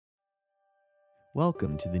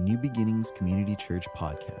Welcome to the New Beginnings Community Church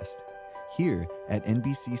podcast. Here at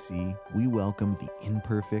NBCC, we welcome the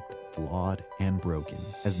imperfect, flawed, and broken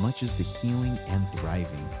as much as the healing and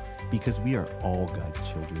thriving, because we are all God's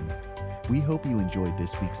children. We hope you enjoyed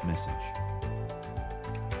this week's message.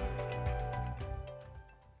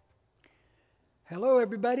 Hello,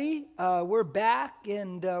 everybody. We're back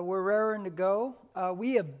and we're raring to go.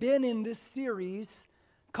 We have been in this series,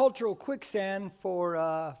 Cultural Quicksand,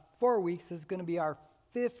 for 4 weeks. This is going to be our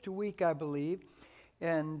 5th week, I believe.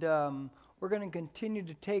 And we're going to continue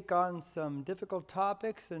to take on some difficult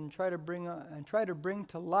topics and try to bring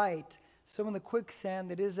to light some of the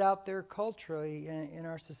quicksand that is out there culturally in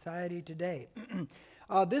our society today.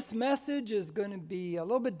 This message is going to be a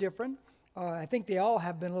little bit different. I think they all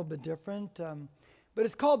have been a little bit different. But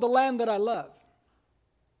it's called The Land That I Love.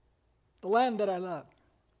 The Land That I Love.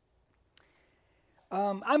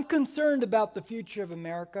 I'm concerned about the future of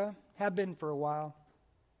America, have been for a while,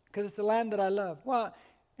 because it's the land that I love. Well,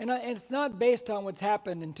 and it's not based on what's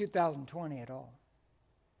happened in 2020 at all.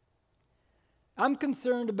 I'm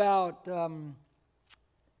concerned about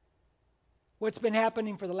what's been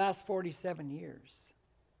happening for the last 47 years.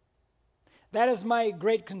 That is my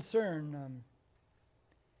great concern,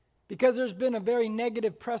 because there's been a very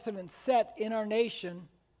negative precedent set in our nation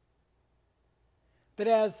that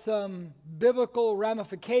has some biblical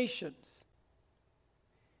ramifications.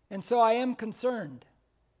 And so I am concerned.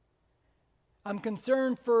 I'm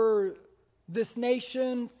concerned for this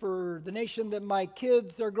nation, for the nation that my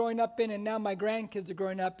kids are growing up in and now my grandkids are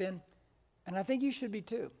growing up in. And I think you should be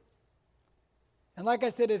too. And like I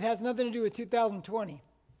said, it has nothing to do with 2020.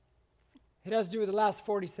 It has to do with the last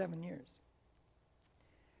 47 years.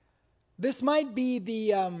 This might be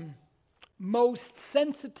the most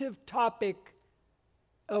sensitive topic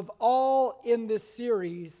of all in this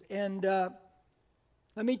series, and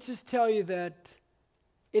let me just tell you that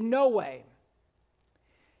in no way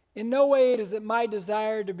is it my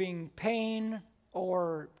desire to bring pain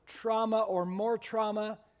or trauma or more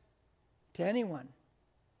trauma to anyone.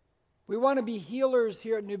 We want to be healers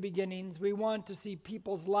here at New Beginnings. We want to see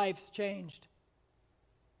people's lives changed.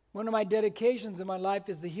 One of my dedications in my life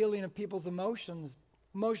is the healing of people's emotions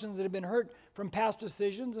that have been hurt from past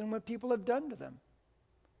decisions and what people have done to them.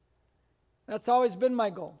 That's always been my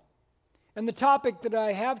goal. And the topic that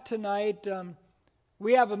I have tonight,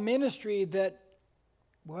 we have a ministry that,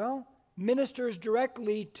 ministers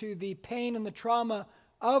directly to the pain and the trauma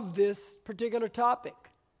of this particular topic.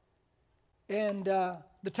 And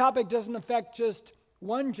the topic doesn't affect just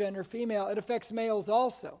one gender, female, it affects males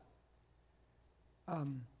also.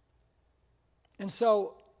 And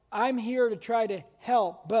so I'm here to try to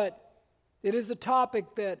help, but it is a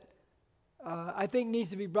topic that I think needs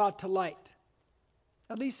to be brought to light.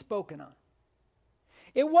 At least spoken on.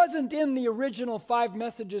 It wasn't in the original 5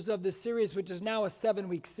 messages of this series, which is now a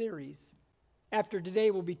 7-week series. After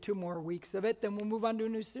today will be 2 more weeks of it, then we'll move on to a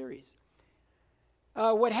new series.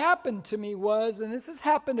 What happened to me was, and this has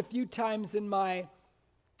happened a few times in my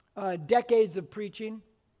decades of preaching,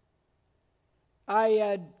 I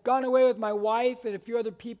had gone away with my wife and a few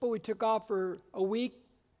other people. We took off for a week.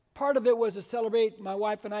 Part of it was to celebrate my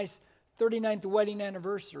wife and I's 39th wedding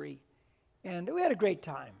anniversary. And we had a great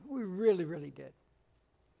time. We really, really did.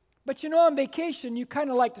 But on vacation, you kind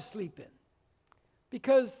of like to sleep in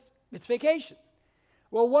because it's vacation.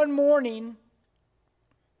 Well, one morning,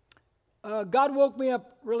 God woke me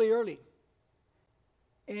up really early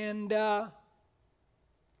and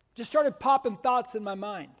just started popping thoughts in my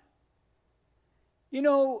mind.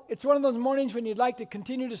 It's one of those mornings when you'd like to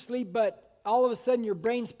continue to sleep, but all of a sudden your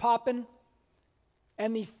brain's popping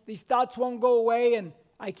and these thoughts won't go away, and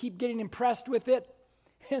I keep getting impressed with it.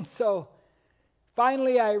 And so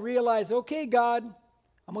finally I realized, okay, God,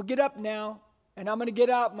 I'm going to get up now, and I'm going to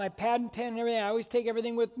get out my pad and pen and everything. I always take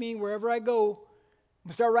everything with me wherever I go. I'm going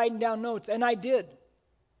to start writing down notes. And I did.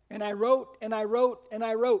 And I wrote, and I wrote, and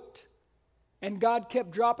I wrote. And God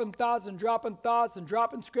kept dropping thoughts and dropping thoughts and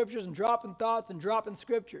dropping scriptures and dropping thoughts and dropping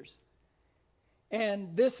scriptures.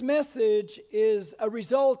 And this message is a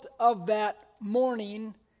result of that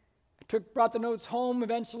morning. Brought the notes home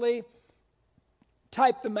eventually,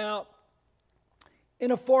 typed them out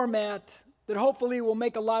in a format that hopefully will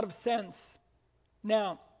make a lot of sense.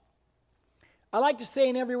 Now, I like to say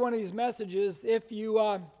in every one of these messages, if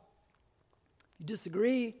you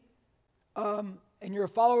disagree and you're a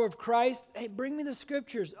follower of Christ, hey, bring me the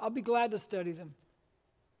scriptures. I'll be glad to study them.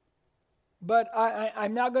 But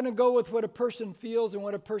I'm not going to go with what a person feels and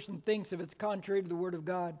what a person thinks if it's contrary to the Word of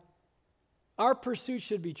God. Our pursuit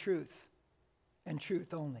should be truth, and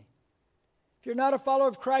truth only. If you're not a follower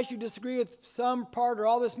of Christ, you disagree with some part or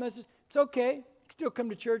all this message, it's okay. still come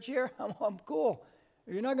to church here? I'm cool.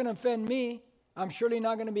 You're not going to offend me. I'm surely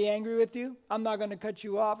not going to be angry with you. I'm not going to cut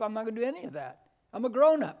you off. I'm not going to do any of that. I'm a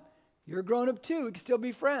grown-up. You're a grown-up too. We can still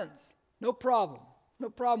be friends. No problem. No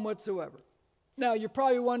problem whatsoever. Now, you're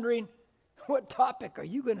probably wondering, what topic are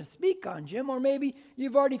you going to speak on, Jim? Or maybe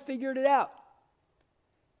you've already figured it out.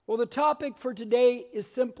 Well, the topic for today is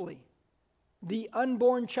simply the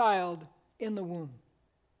unborn child in the womb.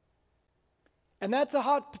 And that's a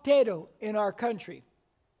hot potato in our country.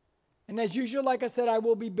 And as usual, like I said, I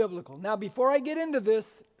will be biblical. Now, before I get into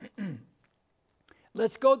this,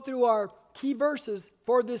 let's go through our key verses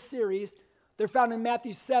for this series. They're found in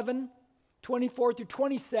Matthew 7, 24 through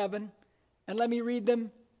 27, and let me read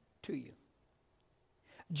them to you.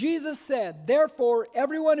 Jesus said, "Therefore,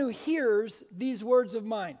 everyone who hears these words of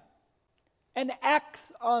mine and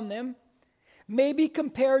acts on them may be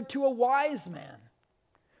compared to a wise man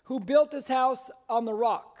who built his house on the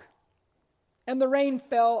rock. And the rain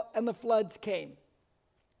fell, and the floods came.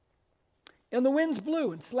 And the winds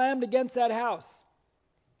blew and slammed against that house,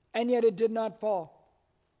 and yet it did not fall.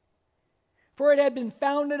 For it had been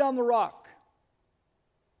founded on the rock.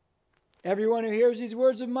 Everyone who hears these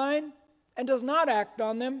words of mine and does not act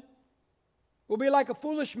on them will be like a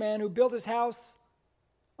foolish man who built his house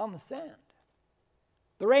on the sand.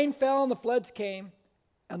 The rain fell, and the floods came,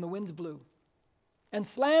 and the winds blew and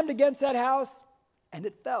slammed against that house, and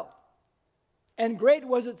it fell. And great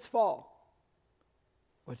was its fall."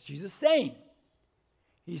 What's Jesus saying?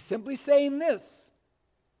 He's simply saying this,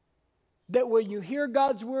 that when you hear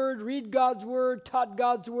God's word, read God's word, taught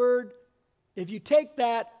God's word, if you take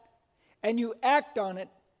that and you act on it,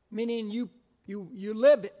 meaning you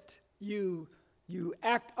live it, you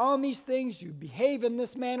act on these things, you behave in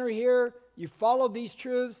this manner here, you follow these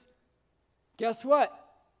truths, guess what?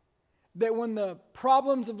 That when the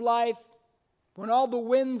problems of life, when all the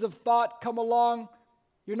winds of thought come along,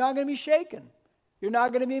 you're not going to be shaken. You're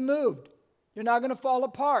not going to be moved. You're not going to fall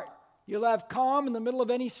apart. You'll have calm in the middle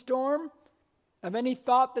of any storm, of any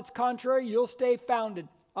thought that's contrary. You'll stay founded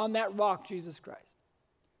on that rock, Jesus Christ.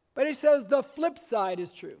 But he says the flip side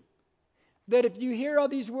is true. That if you hear all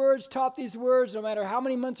these words, taught these words, no matter how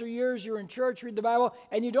many months or years you're in church, read the Bible,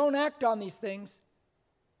 and you don't act on these things,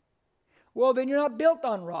 well, then you're not built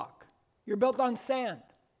on rock. You're built on sand.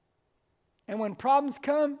 And when problems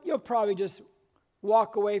come, you'll probably just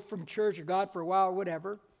walk away from church or God for a while or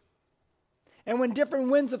whatever. And when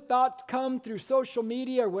different winds of thought come through social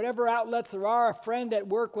media or whatever outlets there are, a friend at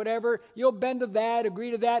work, whatever, you'll bend to that,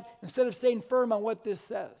 agree to that, instead of staying firm on what this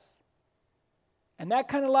says. And that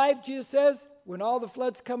kind of life, Jesus says, when all the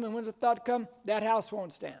floods come and winds of thought come, that house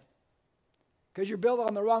won't stand. Because you're built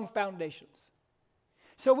on the wrong foundations.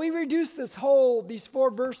 So we reduce these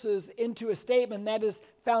 4 verses into a statement that is,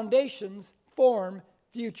 foundations form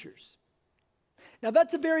futures. Now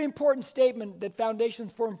that's a very important statement, that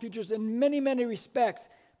foundations form futures in many, many respects.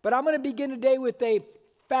 But I'm going to begin today with a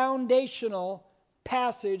foundational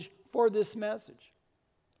passage for this message.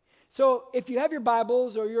 So if you have your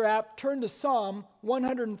Bibles or your app, turn to Psalm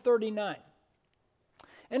 139.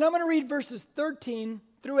 And I'm going to read verses 13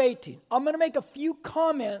 through 18. I'm going to make a few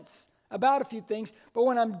comments about a few things, but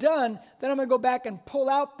when I'm done, then I'm going to go back and pull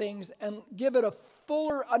out things and give it a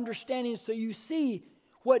fuller understanding so you see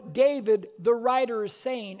what David, the writer, is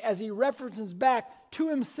saying as he references back to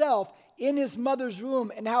himself in his mother's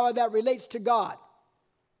womb and how that relates to God.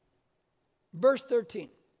 Verse 13.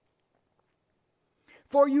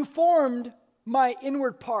 "For you formed my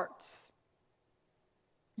inward parts.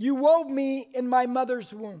 You wove me in my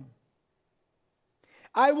mother's womb.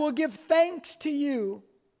 I will give thanks to you,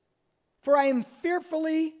 for I am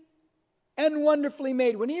fearfully and wonderfully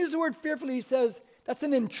made." When he uses the word fearfully, he says that's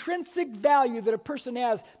an intrinsic value that a person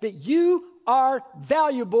has, that you are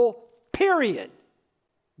valuable, period.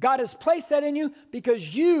 God has placed that in you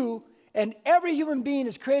because you and every human being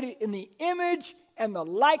is created in the image and the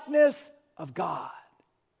likeness of God.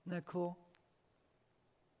 Isn't that cool?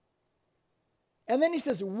 And then he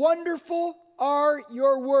says, "Wonderful are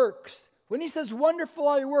your works." When he says wonderful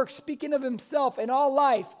are your works, speaking of himself and all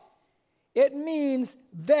life, it means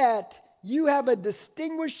that you have a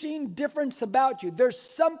distinguishing difference about you. There's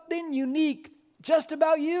something unique just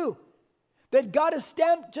about you that God has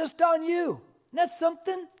stamped just on you. Isn't that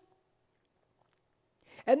something?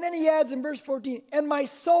 And then he adds in verse 14, "And my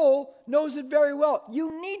soul knows it very well."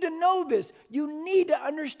 You need to know this. You need to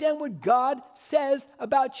understand what God says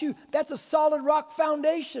about you. That's a solid rock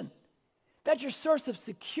foundation. That's your source of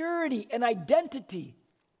security and identity.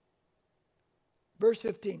 Verse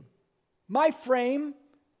 15. "My frame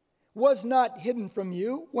was not hidden from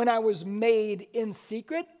you when I was made in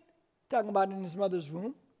secret," talking about in his mother's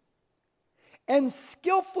womb, and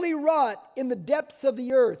skillfully wrought in the depths of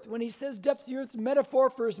the earth. When he says depths of the earth, metaphor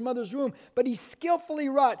for his mother's womb, but he skillfully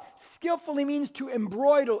wrought. Skillfully means to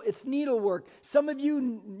embroider. It's needlework. Some of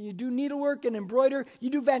you do needlework and embroider. You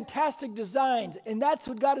do fantastic designs, and that's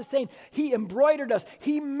what God is saying. He embroidered us.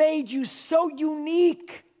 He made you so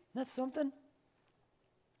unique. Isn't that something?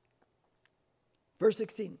 Verse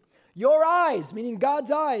 16. Your eyes, meaning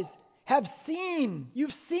God's eyes, have seen.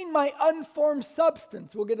 You've seen my unformed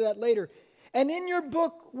substance. We'll get to that later. And in your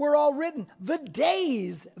book were all written the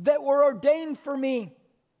days that were ordained for me,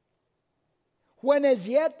 when as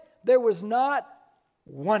yet there was not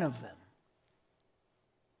one of them.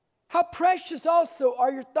 How precious also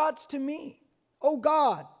are your thoughts to me, O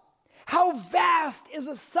God. How vast is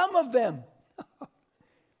the sum of them.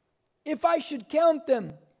 If I should count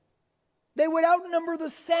them, they would outnumber the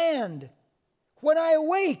sand. When I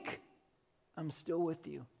awake, I'm still with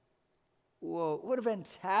you. Whoa, what a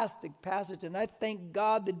fantastic passage. And I thank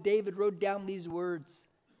God that David wrote down these words.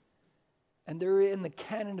 And they're in the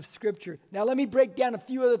canon of Scripture. Now let me break down a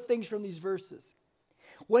few other things from these verses.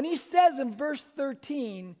 When he says in verse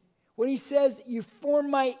 13, when he says, you form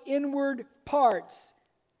my inward parts,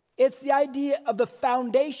 it's the idea of the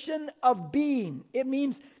foundation of being. It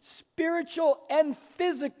means spiritual and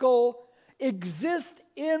physical exist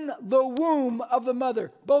in the womb of the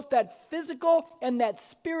mother. Both that physical and that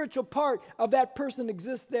spiritual part of that person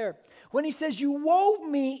exists there. When he says, you wove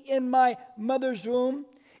me in my mother's womb,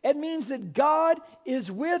 it means that God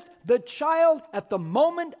is with the child at the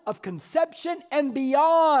moment of conception and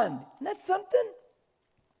beyond. Isn't that something?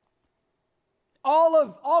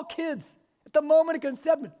 All kids at the moment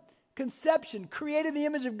of conception, created in the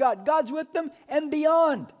image of God. God's with them and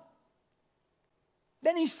beyond.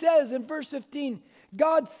 Then he says in verse 15,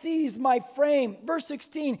 God sees my frame. Verse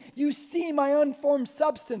 16, you see my unformed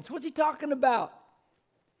substance. What's he talking about?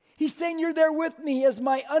 He's saying you're there with me as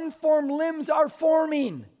my unformed limbs are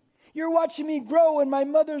forming. You're watching me grow in my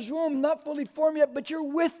mother's womb, not fully formed yet, but you're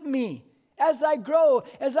with me as I grow,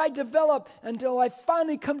 as I develop, until I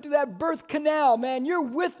finally come to that birth canal. Man, you're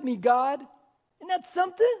with me, God. Isn't that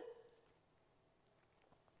something?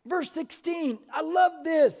 Verse 16, I love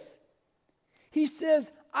this. He says,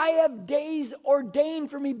 I have days ordained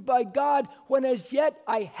for me by God when as yet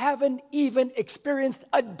I haven't even experienced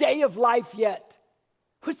a day of life yet.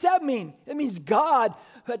 What's that mean? It means God,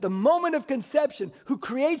 at the moment of conception, who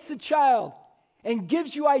creates the child and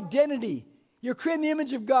gives you identity. You're creating the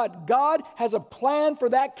image of God. God has a plan for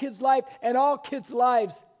that kid's life and all kids'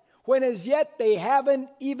 lives when as yet they haven't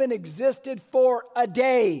even existed for a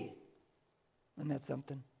day. Isn't that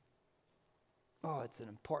something? Oh, it's an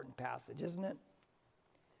important passage, isn't it?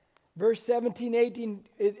 Verse 17, 18,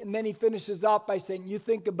 and then he finishes off by saying, you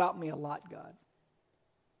think about me a lot, God.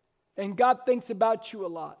 And God thinks about you a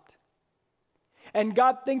lot. And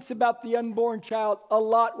God thinks about the unborn child a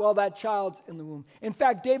lot while that child's in the womb. In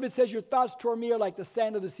fact, David says, your thoughts toward me are like the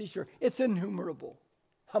sand of the seashore. It's innumerable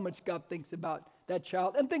how much God thinks about that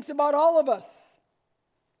child and thinks about all of us.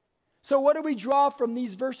 So what do we draw from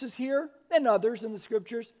these verses here and others in the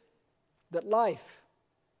Scriptures? That life,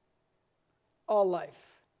 all life,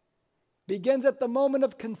 begins at the moment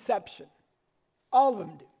of conception. All of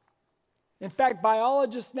them do. In fact,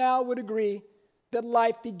 biologists now would agree that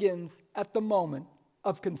life begins at the moment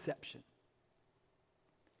of conception.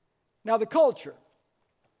 Now, the culture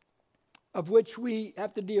of which we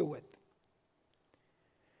have to deal with.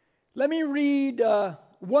 Let me read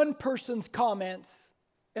one person's comments,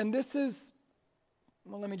 and this is,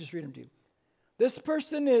 well, let me just read them to you. This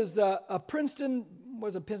person is I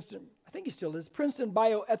think he still is, Princeton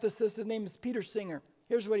bioethicist. His name is Peter Singer.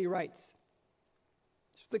 Here's what he writes.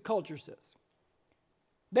 This is what the culture says.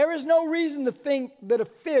 There is no reason to think that a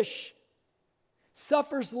fish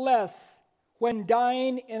suffers less when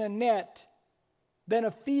dying in a net than a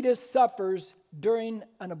fetus suffers during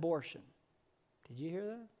an abortion. Did you hear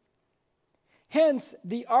that? Hence,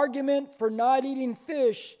 the argument for not eating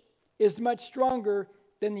fish is much stronger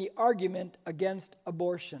than the argument against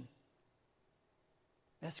abortion.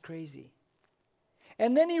 That's crazy.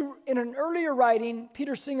 And then in an earlier writing,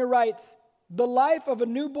 Peter Singer writes, the life of a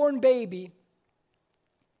newborn baby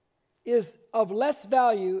is of less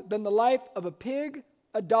value than the life of a pig,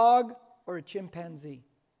 a dog, or a chimpanzee.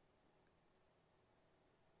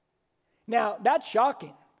 Now, that's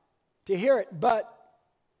shocking to hear it, but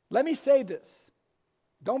let me say this.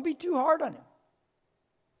 Don't be too hard on him.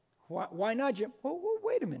 Why not, Jim? Well,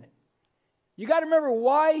 wait a minute. You got to remember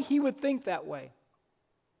why he would think that way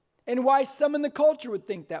and why some in the culture would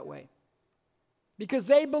think that way. Because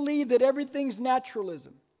they believe that everything's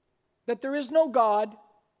naturalism, that there is no God,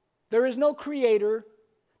 there is no creator,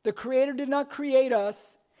 The Creator did not create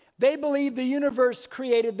us. They believe the universe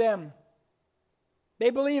created them. They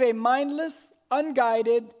believe a mindless,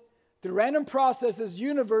 unguided, through random processes,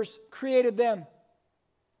 universe created them.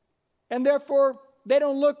 And therefore, they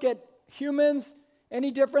don't look at humans any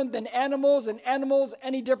different than animals, and animals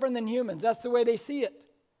any different than humans. That's the way they see it.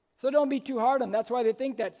 So don't be too hard on them. That's why they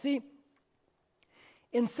think that. See,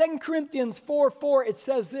 in 2 Corinthians 4:4, it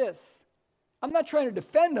says this. I'm not trying to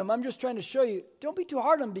defend them. I'm just trying to show you, don't be too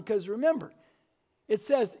hard on them, because remember, it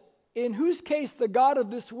says, in whose case the God of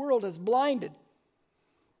this world has blinded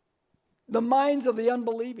the minds of the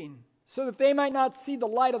unbelieving, so that they might not see the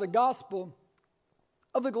light of the gospel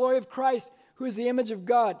of the glory of Christ, who is the image of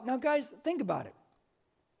God. Now, guys, think about it.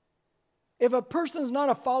 If a person is not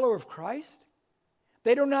a follower of Christ,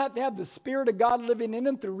 they don't have to have the Spirit of God living in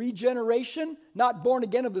them through regeneration, not born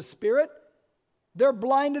again of the Spirit. They're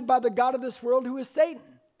blinded by the God of this world, who is Satan.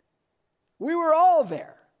 We were all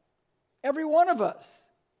there, every one of us.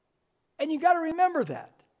 And you got to remember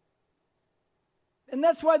that. And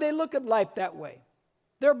that's why they look at life that way.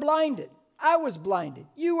 They're blinded. I was blinded.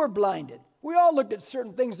 You were blinded. We all looked at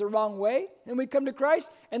certain things the wrong way, and we come to Christ,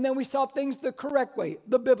 and then we saw things the correct way,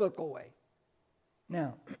 the biblical way.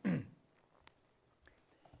 Now,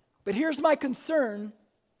 but here's my concern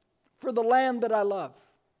for the land that I love.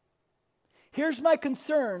 Here's my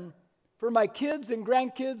concern for my kids and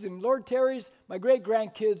grandkids, and Lord tarries, my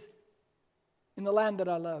great-grandkids in the land that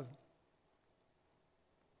I love.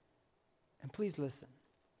 And please listen.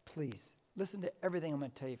 Please. Listen to everything I'm going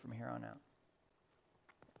to tell you from here on out.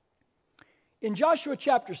 In Joshua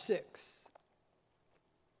chapter 6,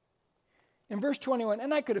 in verse 21,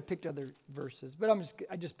 and I could have picked other verses, but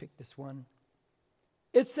I just picked this one.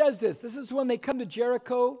 It says this. This is when they come to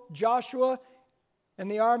Jericho. Joshua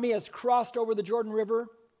and the army has crossed over the Jordan River.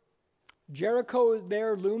 Jericho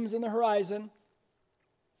there looms in the horizon.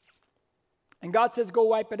 And God says, go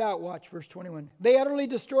wipe it out. Watch verse 21. They utterly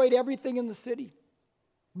destroyed everything in the city,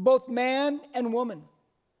 both man and woman,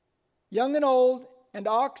 young and old, and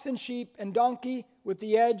ox and sheep and donkey with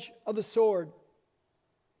the edge of the sword.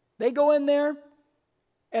 They go in there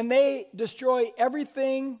and they destroy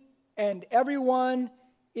everything and everyone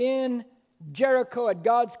in Jericho at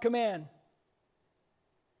God's command.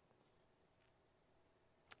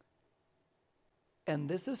 And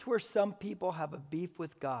this is where some people have a beef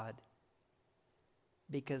with God,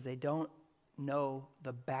 because they don't know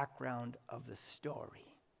the background of the story.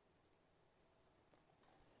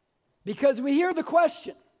 Because we hear the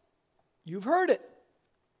question, you've heard it.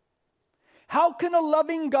 How can a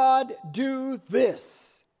loving God do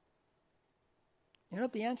this? You know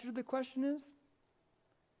what the answer to the question is?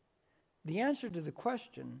 The answer to the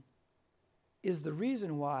question is the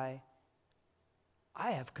reason why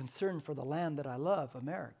I have concern for the land that I love,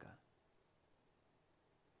 America.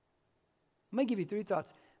 I'm going to give you 3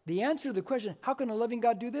 thoughts. The answer to the question, how can a loving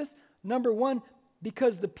God do this? Number 1,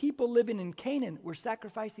 because the people living in Canaan were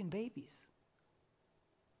sacrificing babies.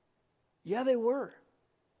 Yeah, they were.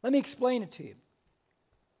 Let me explain it to you.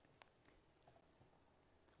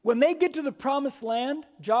 When they get to the promised land,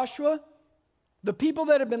 Joshua, the people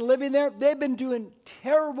that have been living there, they've been doing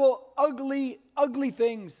terrible, ugly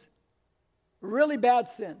things. Really bad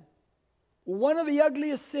sin. One of the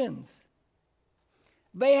ugliest sins,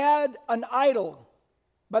 they had an idol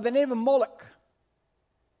by the name of Moloch.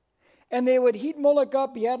 And they would heat Moloch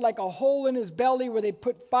up. He had like a hole in his belly where they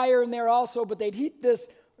put fire in there also, but they'd heat this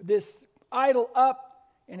idol up,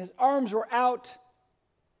 and his arms were out,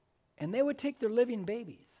 and they would take their living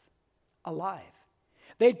babies alive.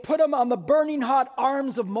 They'd put them on the burning hot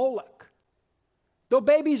arms of Moloch. The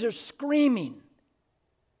babies are screaming.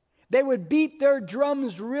 They would beat their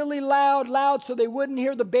drums really loud, so they wouldn't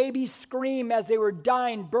hear the babies scream as they were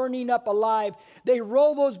dying, burning up alive. They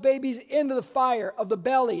roll those babies into the fire of the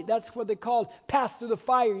belly. That's what they called pass through the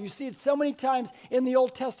fire. You see it so many times in the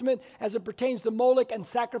Old Testament as it pertains to Moloch and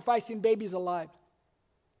sacrificing babies alive.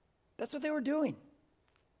 That's what they were doing.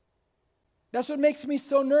 That's what makes me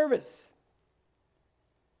so nervous.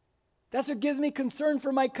 That's what gives me concern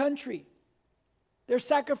for my country. They're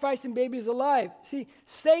sacrificing babies alive. See,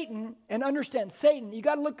 Satan, and understand, Satan, you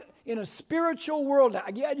got to look in a spiritual world now.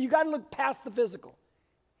 You got to look past the physical.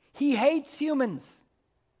 He hates humans.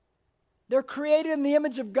 They're created in the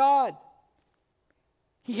image of God.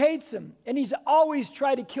 He hates them, and he's always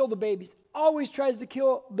tried to kill the babies. Always tries to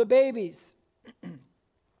kill the babies.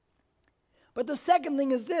 But the second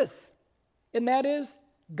thing is this, and that is,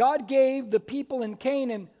 God gave the people in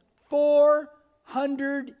Canaan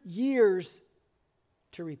 400 years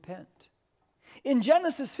to repent. In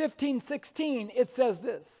Genesis 15:16, it says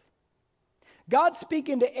this. God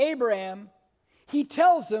speaking to Abraham, he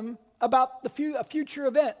tells them about a future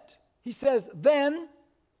event. He says, then,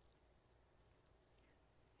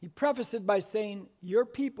 he prefaced it by saying, your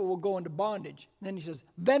people will go into bondage. And then he says,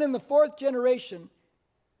 then in the fourth generation,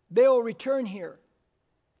 they will return here.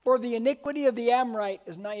 For the iniquity of the Amorite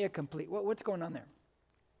is not yet complete. What's going on there?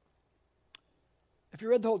 If you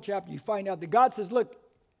read the whole chapter, you find out that God says, look,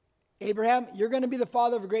 Abraham, you're going to be the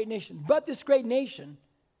father of a great nation. But this great nation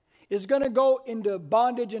is going to go into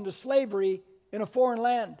bondage, into slavery in a foreign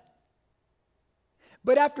land.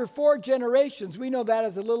 But after 4 generations, we know that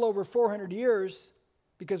as a little over 400 years,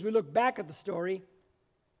 because we look back at the story.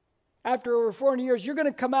 After over 400 years, you're going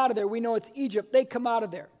to come out of there. We know it's Egypt. They come out of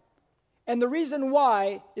there. And the reason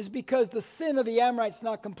why is because the sin of the Amorites is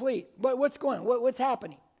not complete. But what's going on? What's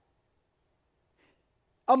happening?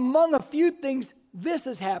 Among a few things, this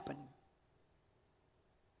is happening.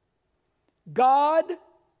 God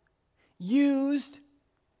used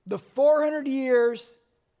the 400 years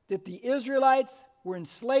that the Israelites were in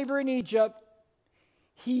slavery in Egypt.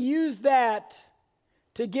 He used that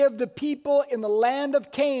to give the people in the land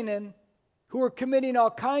of Canaan who were committing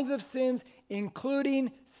all kinds of sins,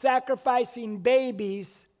 including sacrificing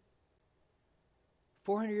babies,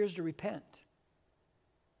 400 years to repent.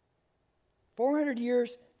 400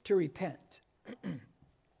 years to repent. And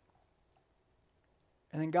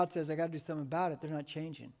then God says, I got to do something about it. They're not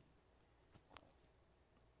changing.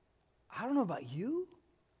 I don't know about you.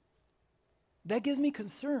 That gives me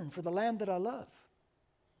concern for the land that I love.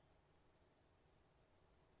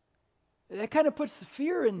 That kind of puts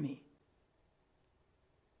fear in me.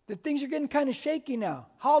 That things are getting kind of shaky now.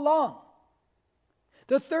 How long?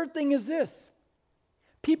 The third thing is this.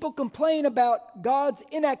 People complain about God's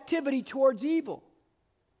inactivity towards evil.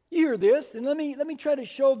 You hear this, and let me try to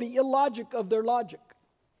show the illogic of their logic.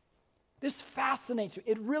 This fascinates me.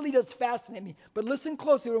 It really does fascinate me. But listen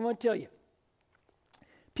closely to what I'm going to tell you.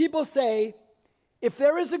 People say, if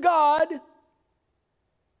there is a God,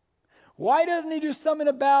 why doesn't he do something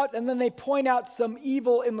about, and then they point out some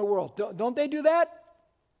evil in the world. Don't they do that?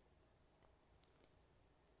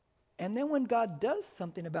 And then when God does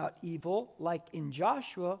something about evil, like in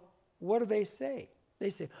Joshua, what do they say?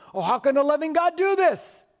 They say, oh, how can a loving God do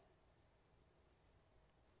this?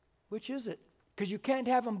 Which is it? Because you can't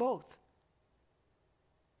have them both.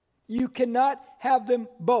 You cannot have them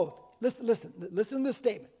both. Listen to this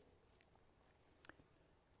statement.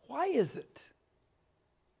 Why is it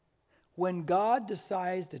when God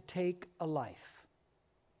decides to take a life,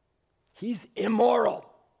 he's immoral?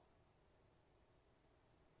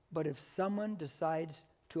 But if someone decides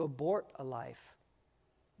to abort a life,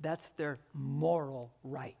 that's their moral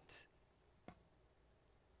right. I'm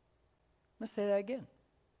going to say that again.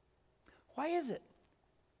 Why is it?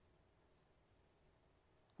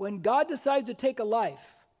 When God decides to take a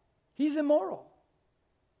life, he's immoral.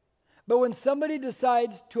 But when somebody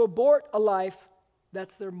decides to abort a life,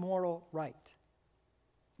 that's their moral right.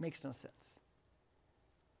 Makes no sense.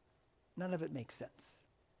 None of it makes sense.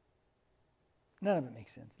 None of it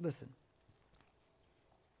makes sense. Listen.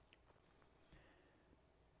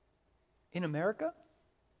 In America,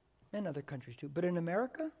 and other countries too, but in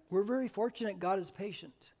America, we're very fortunate God is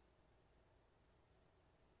patient.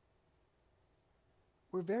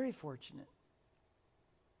 We're very fortunate.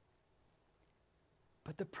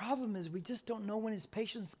 But the problem is we just don't know when his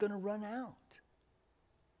patience is going to run out.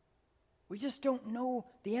 We just don't know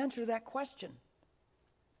the answer to that question.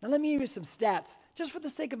 Now let me give you some stats, just for the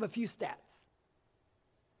sake of a few stats.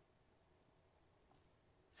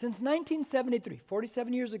 Since 1973,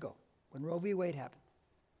 47 years ago, when Roe v. Wade happened,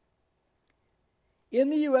 in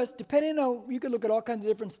the U.S., depending on, you could look at all kinds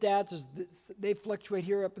of different stats, they fluctuate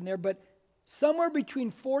here, up and there, but somewhere between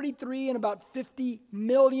 43 and about 50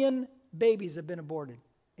 million babies have been aborted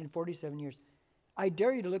in 47 years. I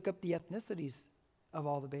dare you to look up the ethnicities of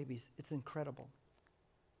all the babies. It's incredible.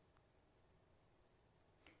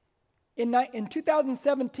 In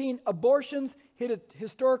 2017, abortions hit a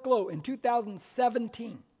historic low. In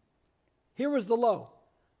 2017, here was the low.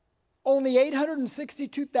 Only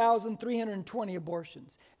 862,320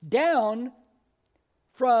 abortions, down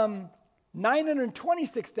from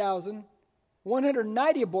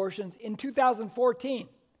 926,190 abortions in 2014.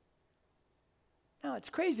 Now, it's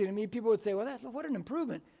crazy to me. People would say, well, what an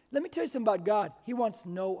improvement. Let me tell you something about God. He wants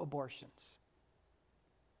no abortions.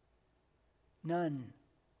 None.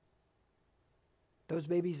 Those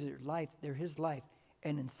babies are life. They're his life.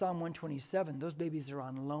 And in Psalm 127, those babies are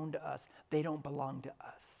on loan to us. They don't belong to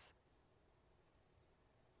us.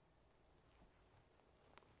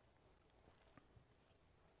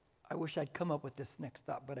 I wish I'd come up with this next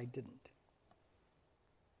thought, but I didn't.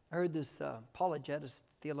 I heard this apologetist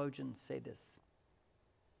theologian say this.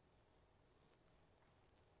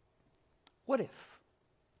 What if?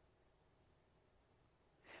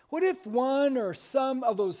 What if one or some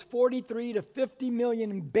of those 43 to 50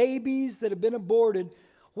 million babies that have been aborted,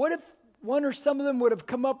 what if one or some of them would have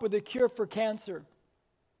come up with a cure for cancer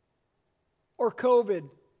or COVID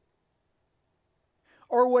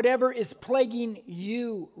or whatever is plaguing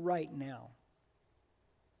you right now?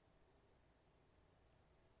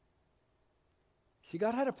 See,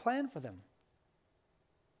 God had a plan for them.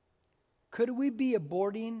 Could we be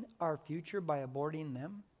aborting our future by aborting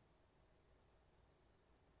them?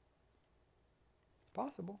 It's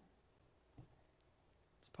possible.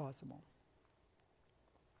 It's possible.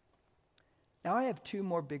 Now I have two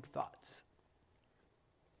more big thoughts.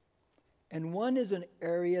 And one is an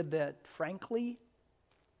area that, frankly,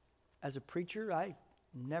 as a preacher, I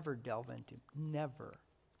never delve into. Never.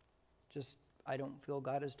 Just, I don't feel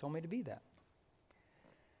God has told me to be that.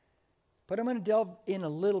 But I'm going to delve in a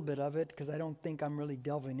little bit of it because I don't think I'm really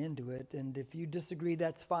delving into it. And if you disagree,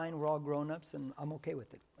 that's fine. We're all grown-ups, and I'm okay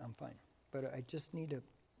with it. I'm fine. But I just need to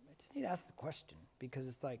ask the question because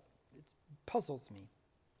it's like, it puzzles me.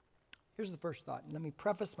 Here's the first thought. And let me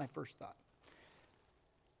preface my first thought.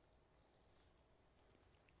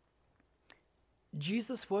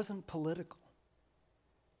 Jesus wasn't political.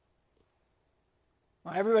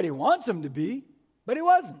 Well, everybody wants him to be, but he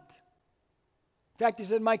wasn't. In fact, he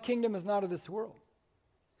said, my kingdom is not of this world.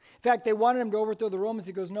 In fact, they wanted him to overthrow the Romans.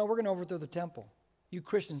 He goes, no, we're going to overthrow the temple. You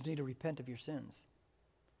Christians need to repent of your sins.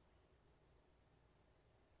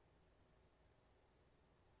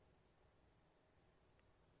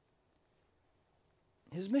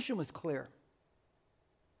 His mission was clear.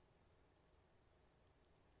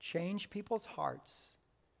 Change people's hearts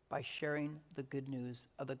by sharing the good news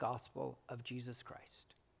of the gospel of Jesus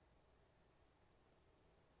Christ.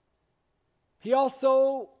 He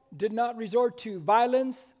also did not resort to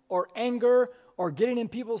violence or anger or getting in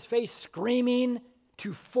people's face screaming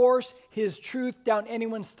to force his truth down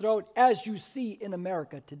anyone's throat, as you see in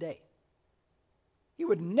America today. He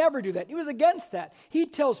would never do that. He was against that. He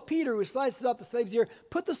tells Peter, who slices off the slave's ear,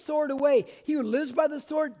 put the sword away. He who lives by the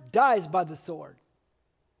sword dies by the sword.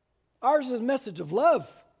 Ours is a message of love.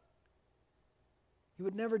 He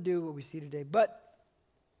would never do what we see today. But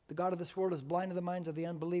the God of this world is blind to the minds of the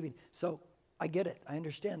unbelieving. So I get it. I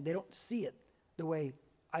understand. They don't see it the way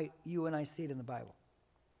you and I see it in the Bible.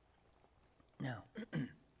 Now,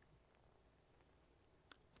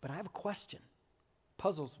 but I have a question.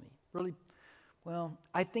 Puzzles me. Really, well,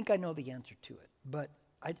 I think I know the answer to it. But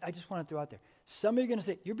I just want to throw out there. Some of you are going to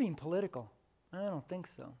say, you're being political. I don't think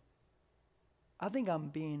so. I think I'm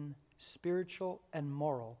being spiritual and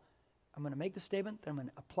moral. I'm going to make the statement, then I'm going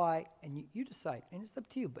to apply, and you decide. And it's up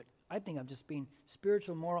to you, but I think I'm just being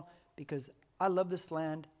spiritual and moral because I love this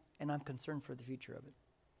land and I'm concerned for the future of it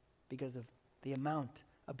because of the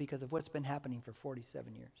because of what's been happening for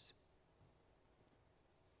 47 years.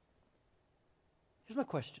 Here's my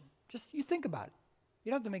question. Just you think about it.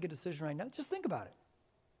 You don't have to make a decision right now. Just think about it.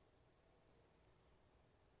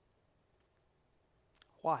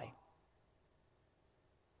 Why?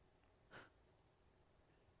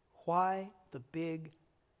 Why the big,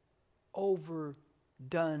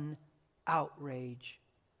 overdone outrage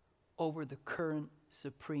over the current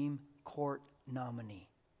Supreme Court nominee?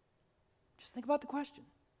 Just think about the question.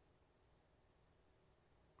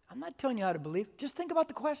 I'm not telling you how to believe. Just think about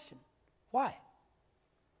the question. Why?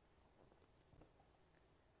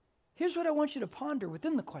 Here's what I want you to ponder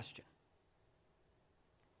within the question.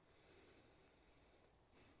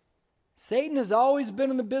 Satan has always been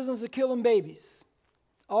in the business of killing babies.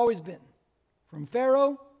 Always been. From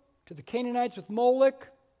Pharaoh to the Canaanites with Moloch,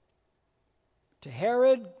 to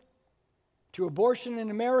Herod, to abortion in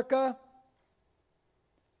America,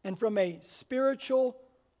 and from a spiritual,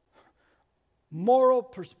 moral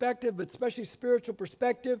perspective, but especially spiritual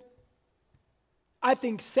perspective, I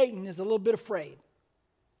think Satan is a little bit afraid.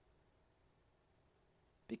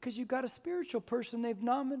 Because you've got a spiritual person they've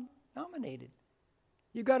nominated.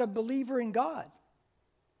 You've got a believer in God.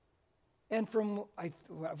 And from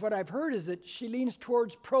what I've heard is that she leans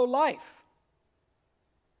towards pro-life.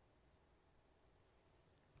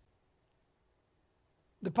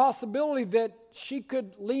 The possibility that she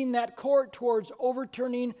could lean that court towards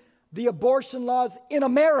overturning the abortion laws in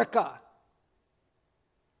America.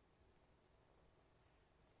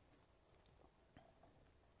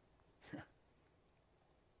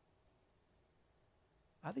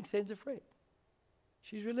 I think Satan's afraid.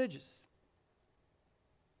 She's religious.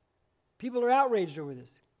 People are outraged over this.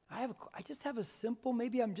 I just have a simple,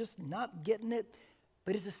 maybe I'm just not getting it,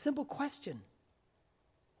 but it's a simple question.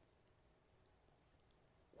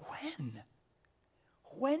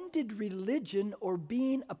 when did religion or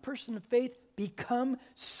being a person of faith become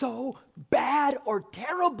so bad or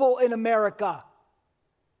terrible in America?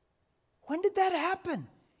 When did that happen?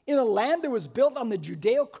 In a land that was built on the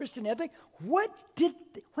Judeo-Christian ethic? When did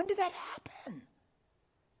that happen?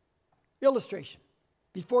 Illustration,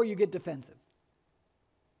 before you get defensive.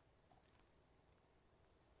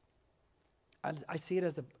 I see it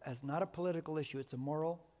as not a political issue. It's a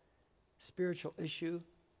moral, spiritual issue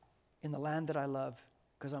in the land that I love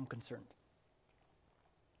because I'm concerned.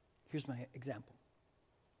 Here's my example.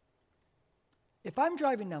 If I'm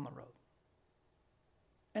driving down the road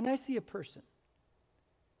and I see a person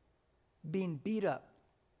being beat up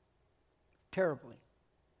terribly,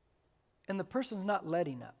 and the person's not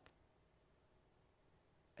letting up,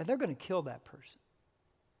 and they're going to kill that person.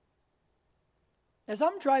 As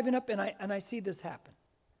I'm driving up and I see this happen,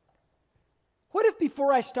 what if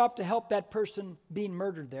before I stopped to help that person being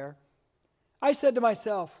murdered there, I said to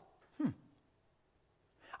myself,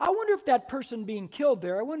 I wonder if that person being killed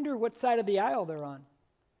there, I wonder what side of the aisle they're on.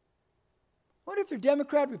 I wonder if they're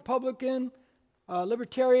Democrat, Republican,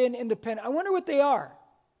 Libertarian, Independent. I wonder what they are.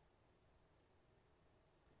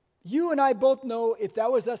 You and I both know if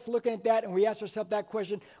that was us looking at that and we asked ourselves that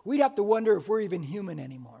question, we'd have to wonder if we're even human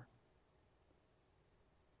anymore.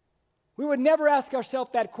 We would never ask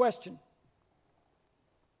ourselves that question.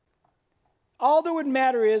 All that would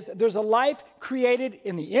matter is there's a life created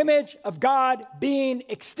in the image of God being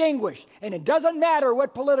extinguished. And it doesn't matter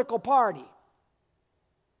what political party.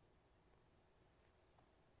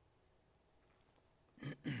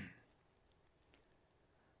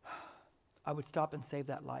 I would stop and save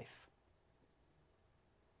that life.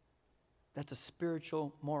 That's a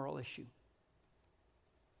spiritual, moral issue.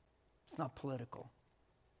 It's not political.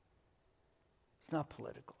 It's not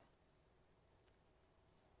political.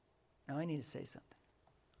 Now I need to say something.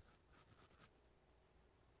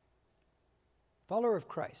 Follower of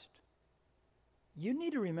Christ, you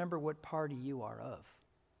need to remember what party you are of.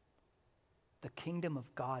 The Kingdom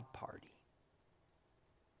of God party.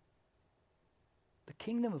 The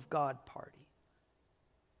Kingdom of God party.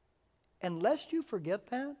 And lest you forget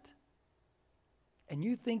that, and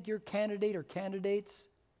you think your candidate or candidates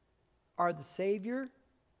are the Savior,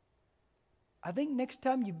 I think next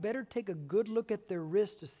time you better take a good look at their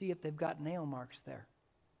wrist to see if they've got nail marks there.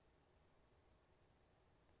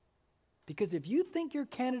 Because if you think your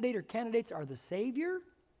candidate or candidates are the Savior,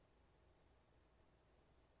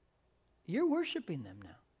 you're worshiping them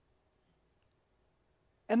now.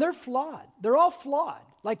 And they're flawed. They're all flawed,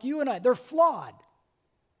 like you and I. They're flawed.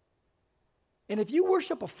 And if you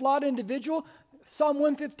worship a flawed individual, Psalm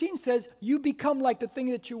 115 says, you become like the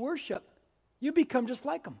thing that you worship. You become just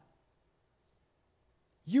like them.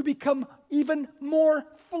 You become even more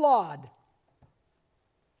flawed.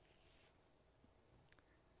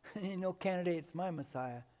 Ain't no candidate's my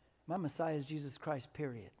Messiah. My Messiah is Jesus Christ,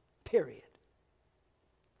 period. Period.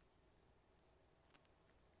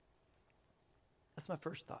 That's my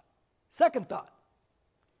first thought. Second thought.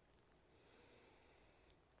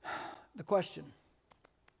 The question.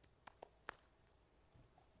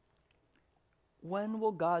 When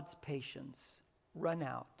will God's patience run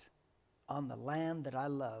out on the land that I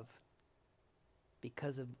love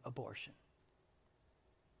because of abortion?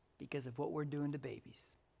 Because of what we're doing to babies?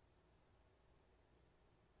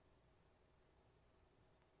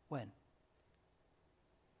 When?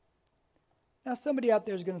 Now somebody out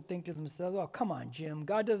there is going to think to themselves, oh, come on, Jim.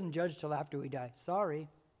 God doesn't judge till after we die. Sorry.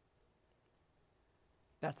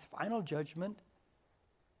 That's final judgment.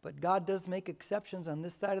 But God does make exceptions on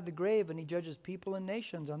this side of the grave, and he judges people and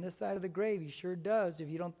nations on this side of the grave. He sure does. If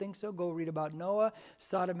you don't think so, go read about Noah,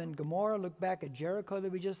 Sodom and Gomorrah. Look back at Jericho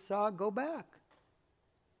that we just saw. Go back.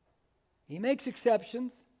 He makes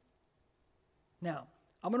exceptions. Now,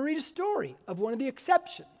 I'm going to read a story of one of the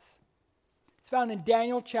exceptions. It's found in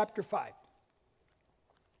Daniel chapter 5.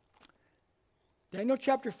 Daniel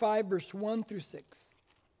chapter 5, verse 1 through 6.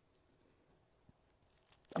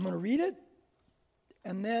 I'm going to read it,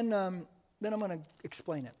 and then I'm going to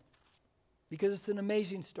explain it, because it's an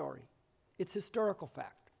amazing story. It's historical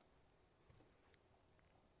fact.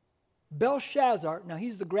 Belshazzar, now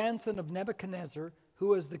he's the grandson of Nebuchadnezzar, who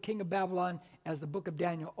was the king of Babylon as the book of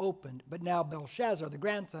Daniel opened, but now Belshazzar, the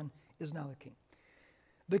grandson, is now the king.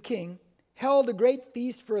 The king held a great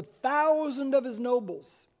feast for 1,000 of his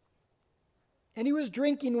nobles, and he was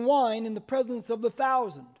drinking wine in the presence of the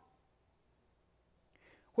 1,000.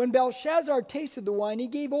 When Belshazzar tasted the wine, he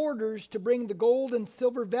gave orders to bring the gold and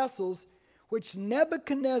silver vessels which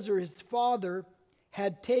Nebuchadnezzar, his father,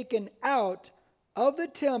 had taken out of the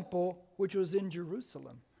temple which was in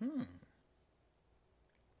Jerusalem.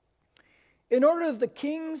 in order that the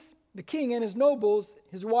king and his nobles,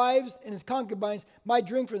 his wives and his concubines might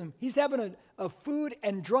drink from them. He's having a food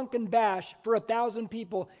and drunken bash for 1,000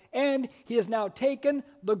 people. And he has now taken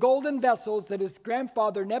the golden vessels that his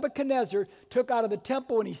grandfather Nebuchadnezzar took out of the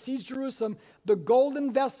temple when he seized Jerusalem, the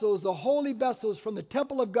golden vessels, the holy vessels from the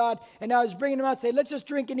temple of God. And now he's bringing them out and saying, let's just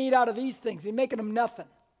drink and eat out of these things. He's making them nothing.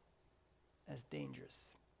 That's dangerous.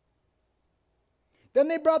 Then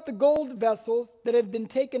they brought the gold vessels that had been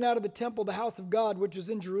taken out of the temple, the house of God, which was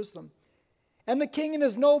in Jerusalem. And the king and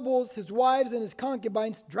his nobles, his wives and his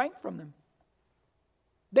concubines drank from them.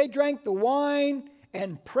 They drank the wine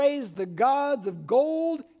and praised the gods of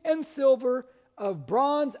gold and silver, of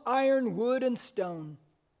bronze, iron, wood, and stone.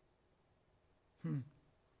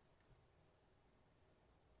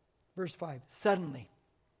 Verse 5, suddenly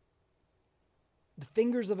the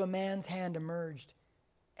fingers of a man's hand emerged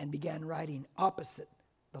and began writing opposite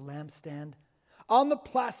the lampstand on the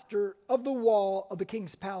plaster of the wall of the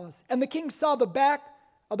king's palace. And the king saw the back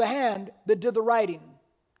of the hand that did the writing.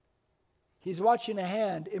 He's watching a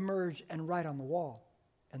hand emerge and write on the wall.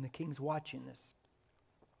 And the king's watching this.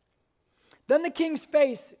 Then the king's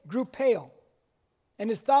face grew pale, and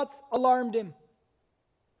his thoughts alarmed him.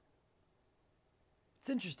 It's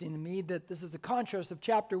interesting to me that this is a contrast of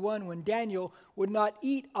chapter 1 when Daniel would not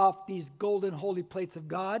eat off these golden holy plates of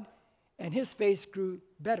God, and his face grew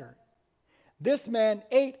better. This man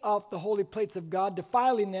ate off the holy plates of God,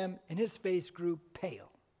 defiling them, and his face grew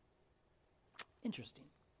pale. Interesting.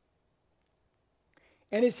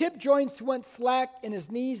 And his hip joints went slack, and his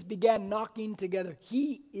knees began knocking together.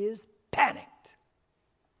 He is panicked.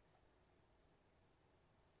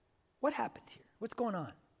 What happened here? What's going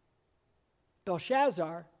on?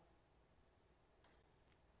 Belshazzar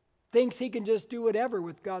thinks he can just do whatever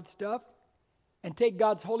with God's stuff and take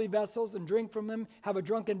God's holy vessels and drink from them, have a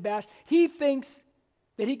drunken bash. He thinks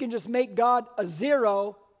that he can just make God a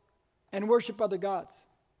zero and worship other gods.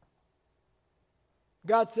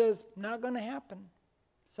 God says, not going to happen.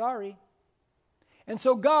 Sorry. And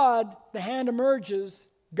so God, the hand emerges,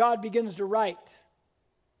 God begins to write.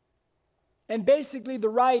 And basically the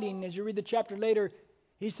writing, as you read the chapter later,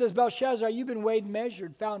 he says, Belshazzar, you've been weighed and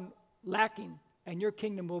measured, found lacking, and your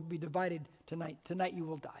kingdom will be divided tonight. Tonight you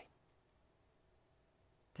will die.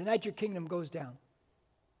 Tonight your kingdom goes down.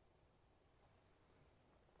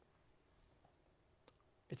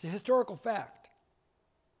 It's a historical fact.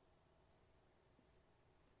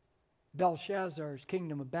 Belshazzar's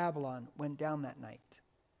kingdom of Babylon went down that night.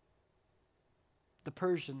 The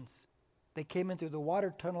Persians, they came in through the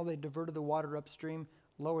water tunnel, they diverted the water upstream,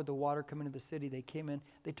 lowered the water, come into the city. They came in,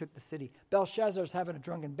 they took the city. Belshazzar's having a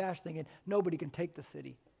drunken bash thinking, nobody can take the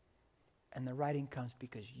city. And the writing comes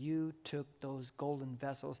because you took those golden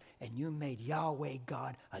vessels and you made Yahweh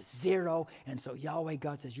God a zero. And so Yahweh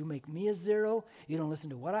God says, you make me a zero, you don't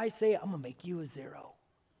listen to what I say, I'm going to make you a zero.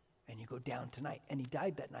 And you go down tonight. And he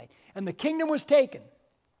died that night. And the kingdom was taken.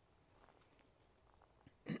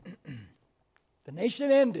 The nation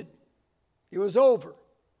ended. It was over.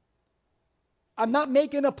 I'm not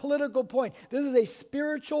making a political point. This is a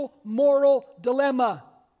spiritual, moral dilemma.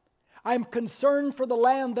 I'm concerned for the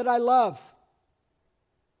land that I love.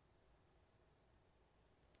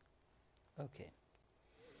 Okay.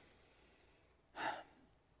 Let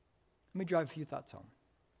me drive a few thoughts home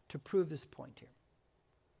to prove this point here.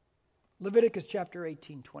 Leviticus chapter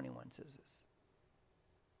 18:21 says this.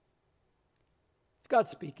 It's God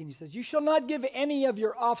speaking. He says, you shall not give any of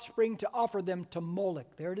your offspring to offer them to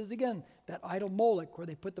Moloch. There it is again, that idol Moloch where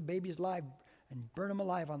they put the babies alive and burn them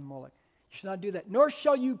alive on Moloch. You should not do that. Nor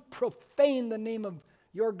shall you profane the name of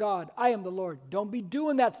your God. I am the Lord. Don't be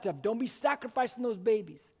doing that stuff. Don't be sacrificing those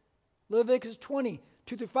babies. Leviticus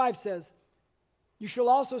 20:2-5 says, you shall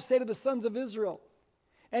also say to the sons of Israel,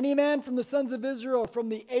 any man from the sons of Israel, from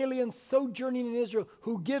the aliens sojourning in Israel,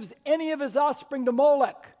 who gives any of his offspring to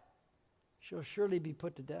Moloch, shall surely be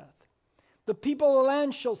put to death. The people of the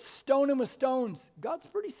land shall stone him with stones. God's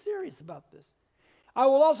pretty serious about this. I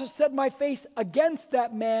will also set my face against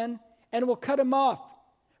that man and will cut him off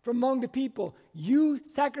from among the people. You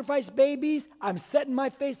sacrifice babies, I'm setting my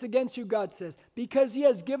face against you, God says, because he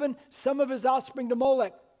has given some of his offspring to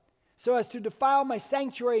Moloch, so as to defile my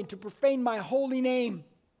sanctuary and to profane my holy name.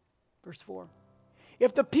 Verse 4.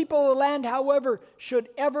 If the people of the land, however, should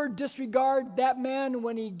ever disregard that man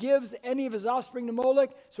when he gives any of his offspring to Moloch,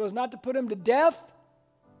 so as not to put him to death,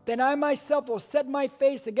 then I myself will set my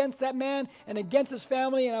face against that man and against his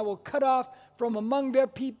family, and I will cut off from among their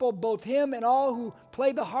people both him and all who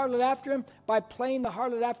play the harlot after him by playing the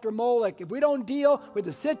harlot after Moloch. If we don't deal with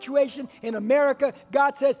the situation in America,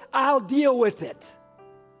 God says, I'll deal with it.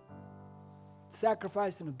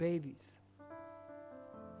 Sacrificing of babies.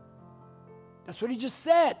 That's what he just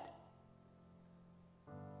said.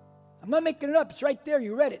 I'm not making it up. It's right there.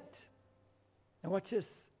 You read it. Now watch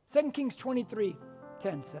this. 2 Kings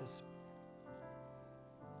 23:10 says,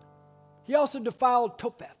 he also defiled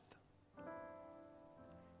Topheth,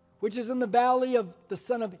 which is in the valley of the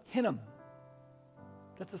son of Hinnom.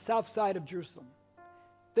 That's the south side of Jerusalem.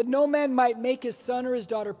 That no man might make his son or his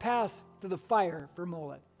daughter pass through the fire for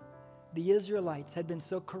Molech. The Israelites had been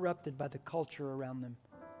so corrupted by the culture around them.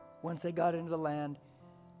 Once they got into the land,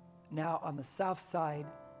 now on the south side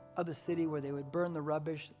of the city where they would burn the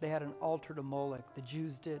rubbish, they had an altar to Molech. The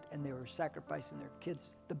Jews did, and they were sacrificing their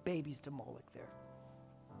kids, the babies, to Molech there.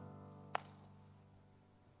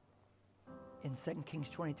 In 2 Kings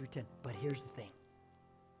 23:10. But here's the thing.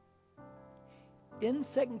 In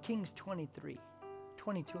 2 Kings 22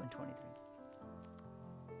 and 23,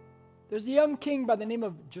 there's a young king by the name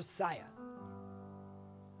of Josiah.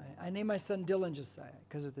 I named my son Dylan Josiah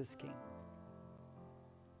because of this king.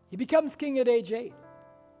 He becomes king at age 8.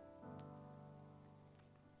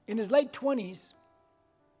 In his late 20s,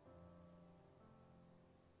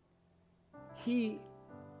 he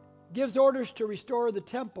gives orders to restore the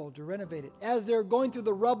temple, to renovate it. As they're going through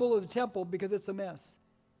the rubble of the temple because it's a mess,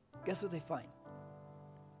 guess what they find?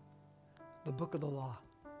 The book of the law.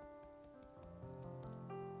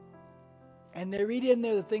 And they read in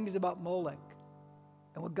there the things about Molech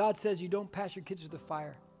and what God says, you don't pass your kids through the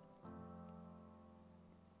fire.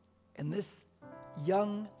 And this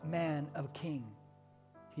young man of king,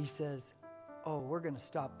 he says, oh, we're going to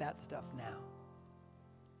stop that stuff now.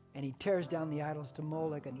 And he tears down the idols to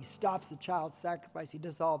Molech, and he stops the child sacrifice. He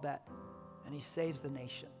does all that, and he saves the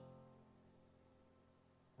nation.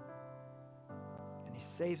 And he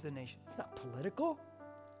saves the nation. It's not political.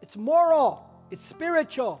 It's moral. It's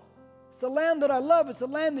spiritual. It's the land that I love. It's the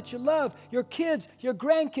land that you love. Your kids, your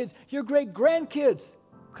grandkids, your great-grandkids.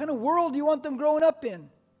 What kind of world do you want them growing up in?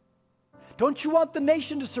 Don't you want the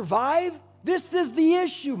nation to survive? This is the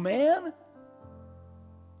issue, man.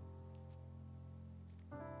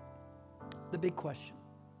 The big question.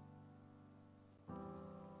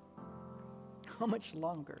 How much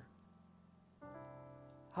longer?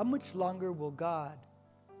 How much longer will God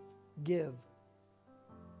give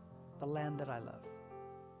the land that I love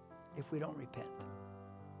if we don't repent?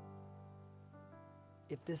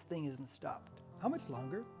 If this thing isn't stopped? How much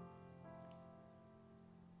longer?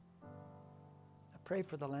 I pray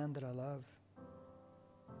for the land that I love.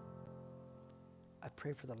 I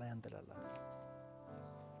pray for the land that I love.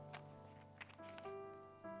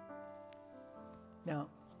 Now,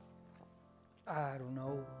 I don't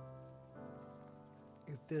know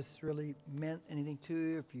if this really meant anything to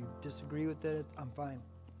you. If you disagree with it, I'm fine.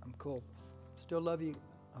 I'm cool. Still love you.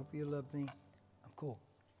 Hope you love me. I'm cool.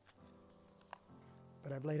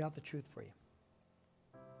 But I've laid out the truth for you.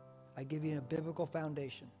 I give you a biblical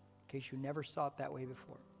foundation in case you never saw it that way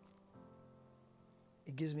before.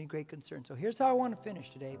 It gives me great concern. So here's how I want to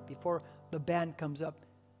finish today before the band comes up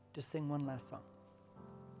to sing one last song.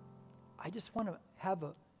 I just want to have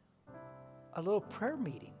a little prayer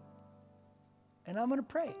meeting. And I'm going to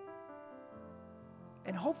pray.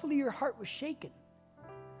 And hopefully your heart was shaken.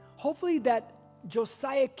 Hopefully that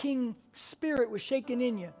Josiah King spirit was shaken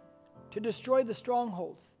in you to destroy the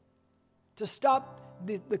strongholds, to stop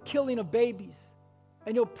the killing of babies.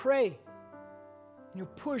 And you'll pray. And you'll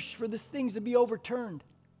push for these things to be overturned.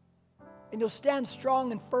 And you'll stand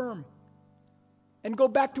strong and firm. And go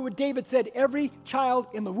back to what David said, every child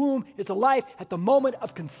in the womb is alive at the moment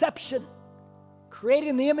of conception, created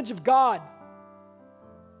in the image of God.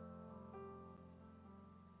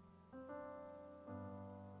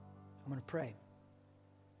 I'm going to pray.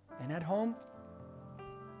 And at home, I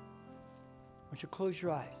want you to close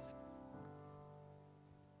your eyes.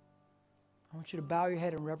 I want you to bow your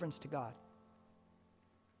head in reverence to God.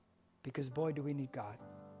 Because boy, do we need God.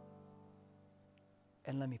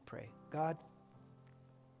 And let me pray. God,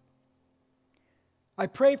 I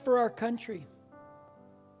pray for our country.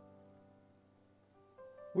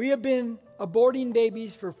 We have been aborting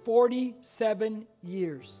babies for 47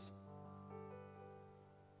 years.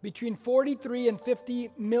 Between 43 and 50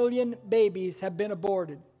 million babies have been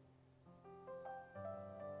aborted.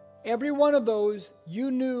 Every one of those you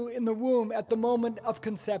knew in the womb at the moment of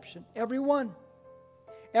conception. Every one.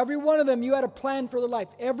 Every one of them you had a plan for their life.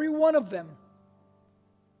 Every one of them.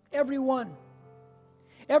 Every one.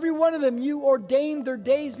 Every one of them, you ordained their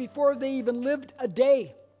days before they even lived a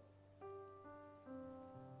day.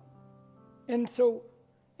 And for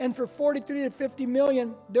 43 to 50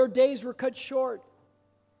 million, their days were cut short.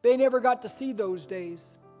 They never got to see those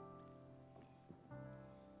days.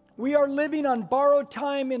 We are living on borrowed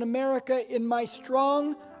time in America in my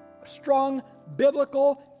strong strong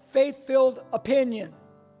biblical, faith-filled opinion.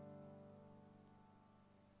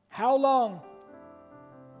 How long?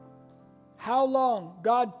 How long?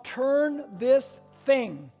 God, turn this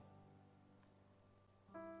thing.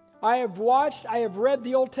 I have watched, I have read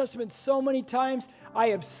the Old Testament so many times. I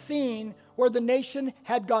have seen where the nation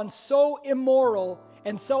had gone so immoral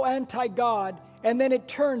and so anti-God, and then it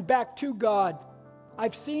turned back to God.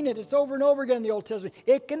 I've seen it. It's over and over again in the Old Testament.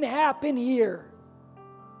 It can happen here.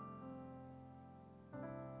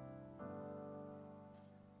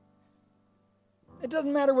 It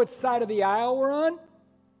doesn't matter what side of the aisle we're on.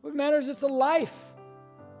 What matters is a life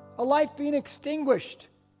being extinguished.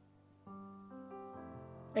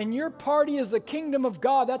 And your party is the kingdom of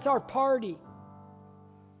God. That's our party.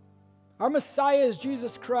 Our Messiah is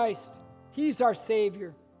Jesus Christ. He's our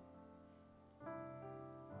Savior.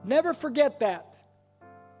 Never forget that.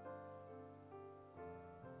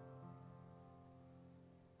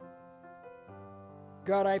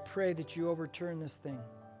 God, I pray that you overturn this thing.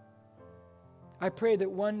 I pray that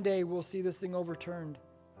one day we'll see this thing overturned.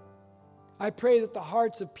 I pray that the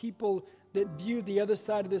hearts of people that view the other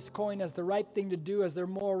side of this coin as the right thing to do, as their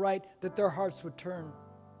moral right, that their hearts would turn.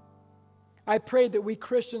 I pray that we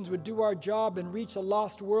Christians would do our job and reach a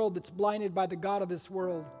lost world that's blinded by the God of this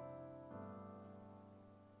world.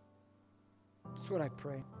 That's what I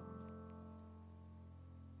pray.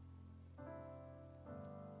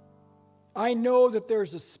 I know that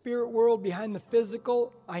there's a spirit world behind the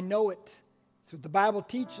physical. I know it. That's what the Bible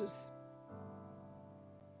teaches.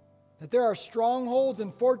 That there are strongholds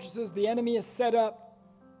and fortresses the enemy has set up.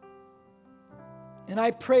 And I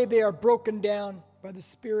pray they are broken down by the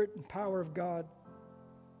Spirit and power of God.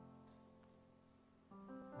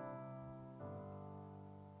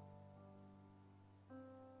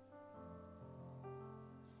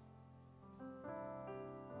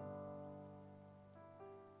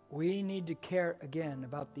 We need to care again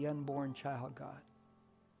about the unborn child, God.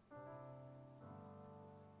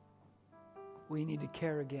 We need to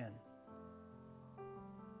care again.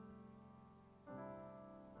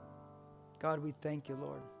 God, we thank you,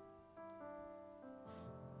 Lord,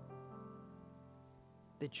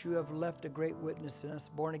 that you have left a great witness in us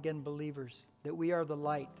born-again believers, that we are the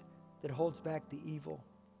light that holds back the evil.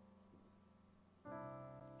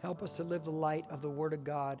 Help us to live the light of the Word of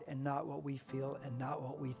God and not what we feel and not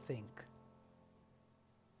what we think.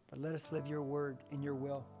 But let us live your word and your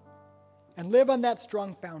will and live on that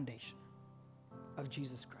strong foundation of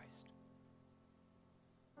Jesus Christ.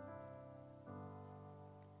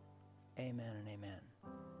 Amen and amen.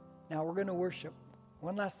 Now we're going to worship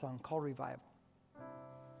one last song called Revival.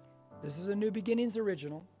 This is a New Beginnings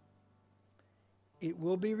original. It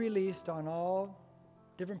will be released on all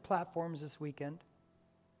different platforms this weekend.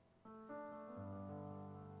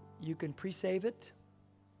 You can pre-save it.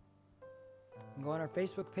 You can go on our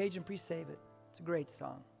Facebook page and pre-save it. It's a great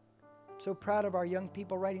song. I'm so proud of our young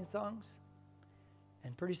people writing songs.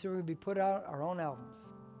 And pretty soon we'll be put out our own albums.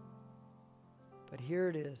 But here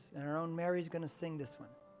it is. And our own Mary's going to sing this one.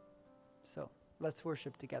 So let's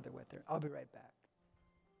worship together with her. I'll be right back.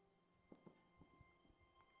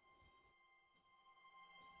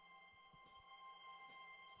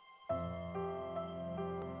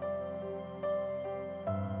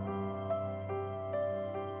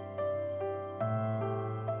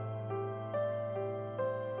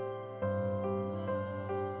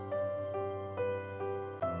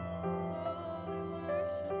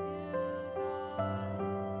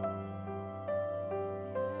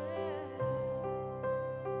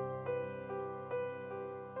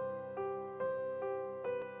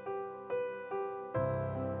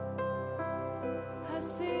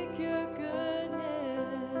 Seek your goodness.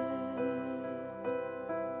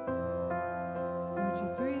 Would you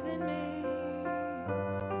breathe in me?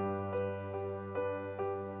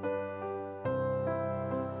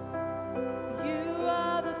 You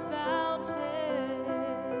are the fountain.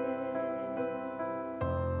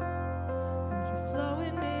 Would you flow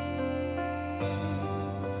in me?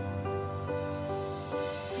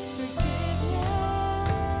 Forgiveness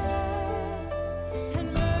and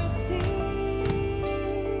mercy.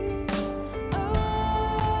 Oh,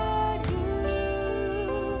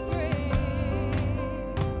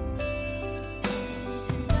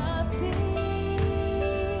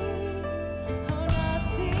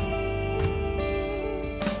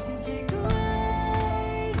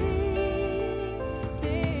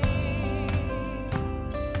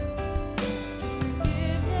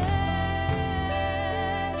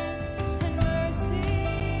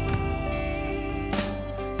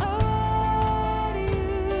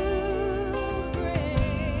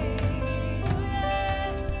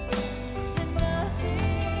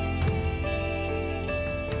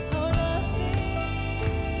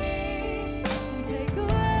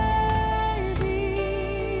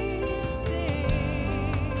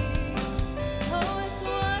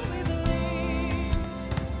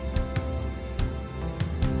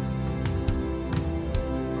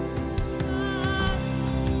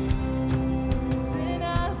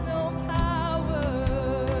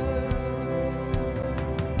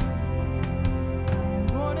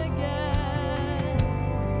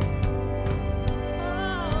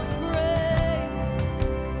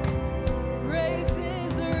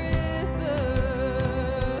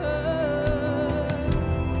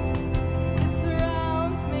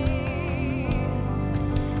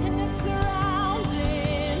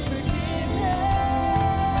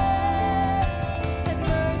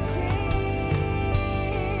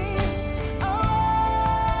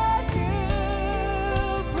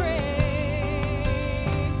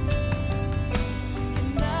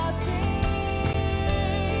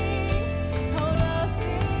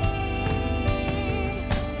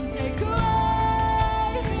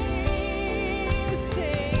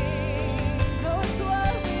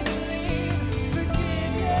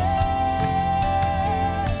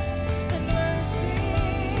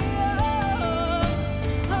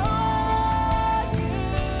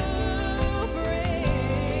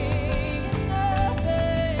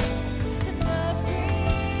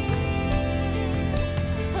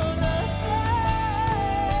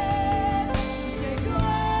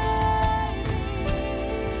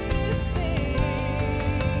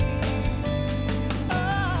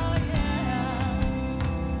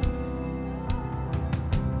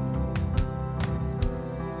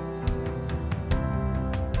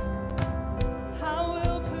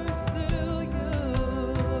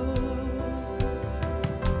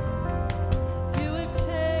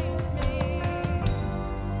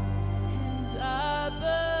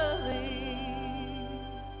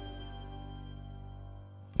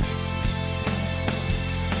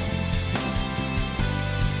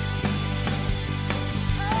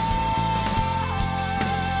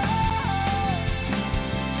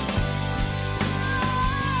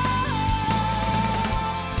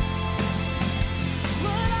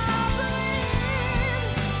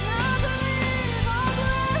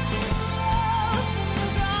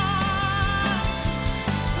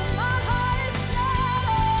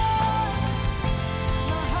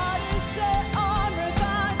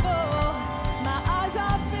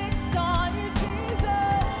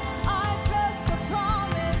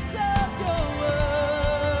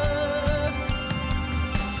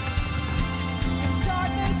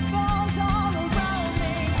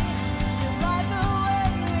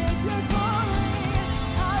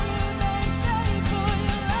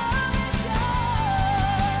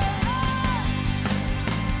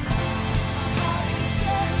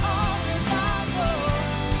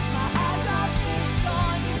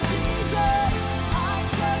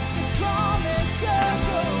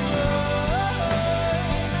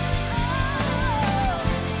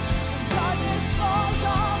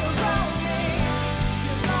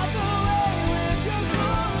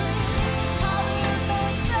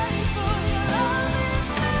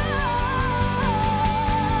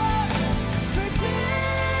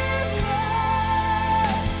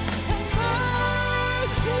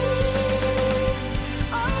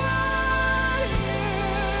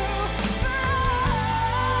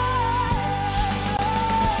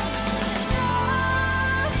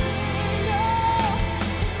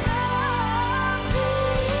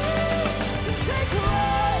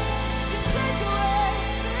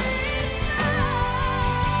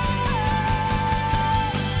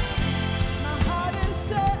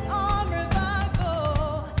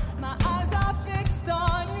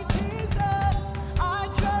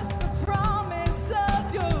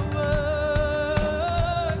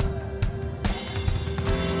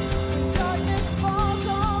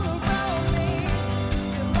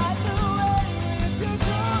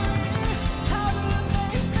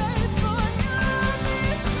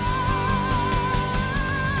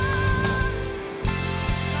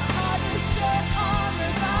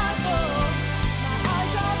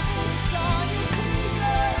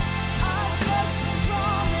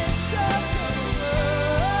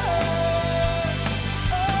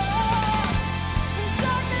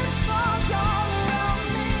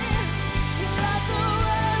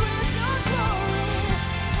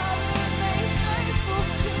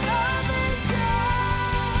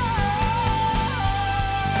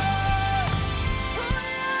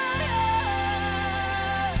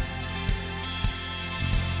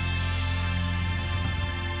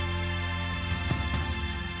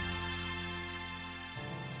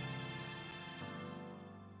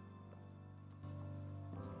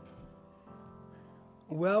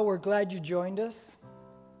 Well, we're glad you joined us,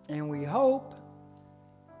 and we hope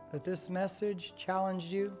that this message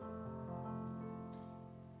challenged you.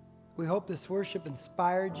 We hope this worship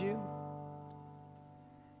inspired you.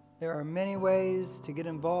 There are many ways to get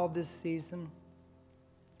involved this season,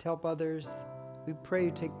 to help others. We pray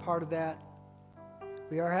you take part of that.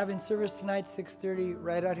 We are having service tonight, 6:30,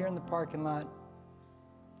 right out here in the parking lot.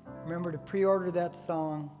 Remember to pre-order that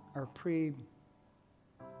song, or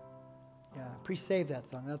pre-save that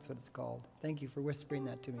song. That's what it's called. Thank you for whispering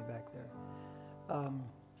that to me back there.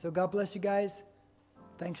 So God bless you guys.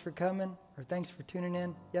 Thanks for coming, or thanks for tuning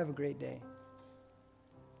in. You have a great day.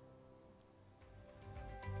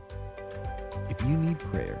 If you need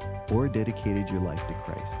prayer or dedicated your life to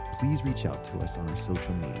Christ, please reach out to us on our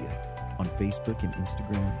social media, on Facebook and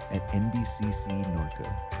Instagram at NBCC Norco,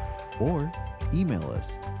 or email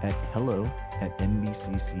us at hello@nbcc.com.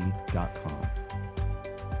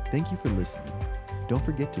 Thank you for listening. Don't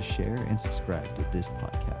forget to share and subscribe to this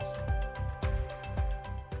podcast.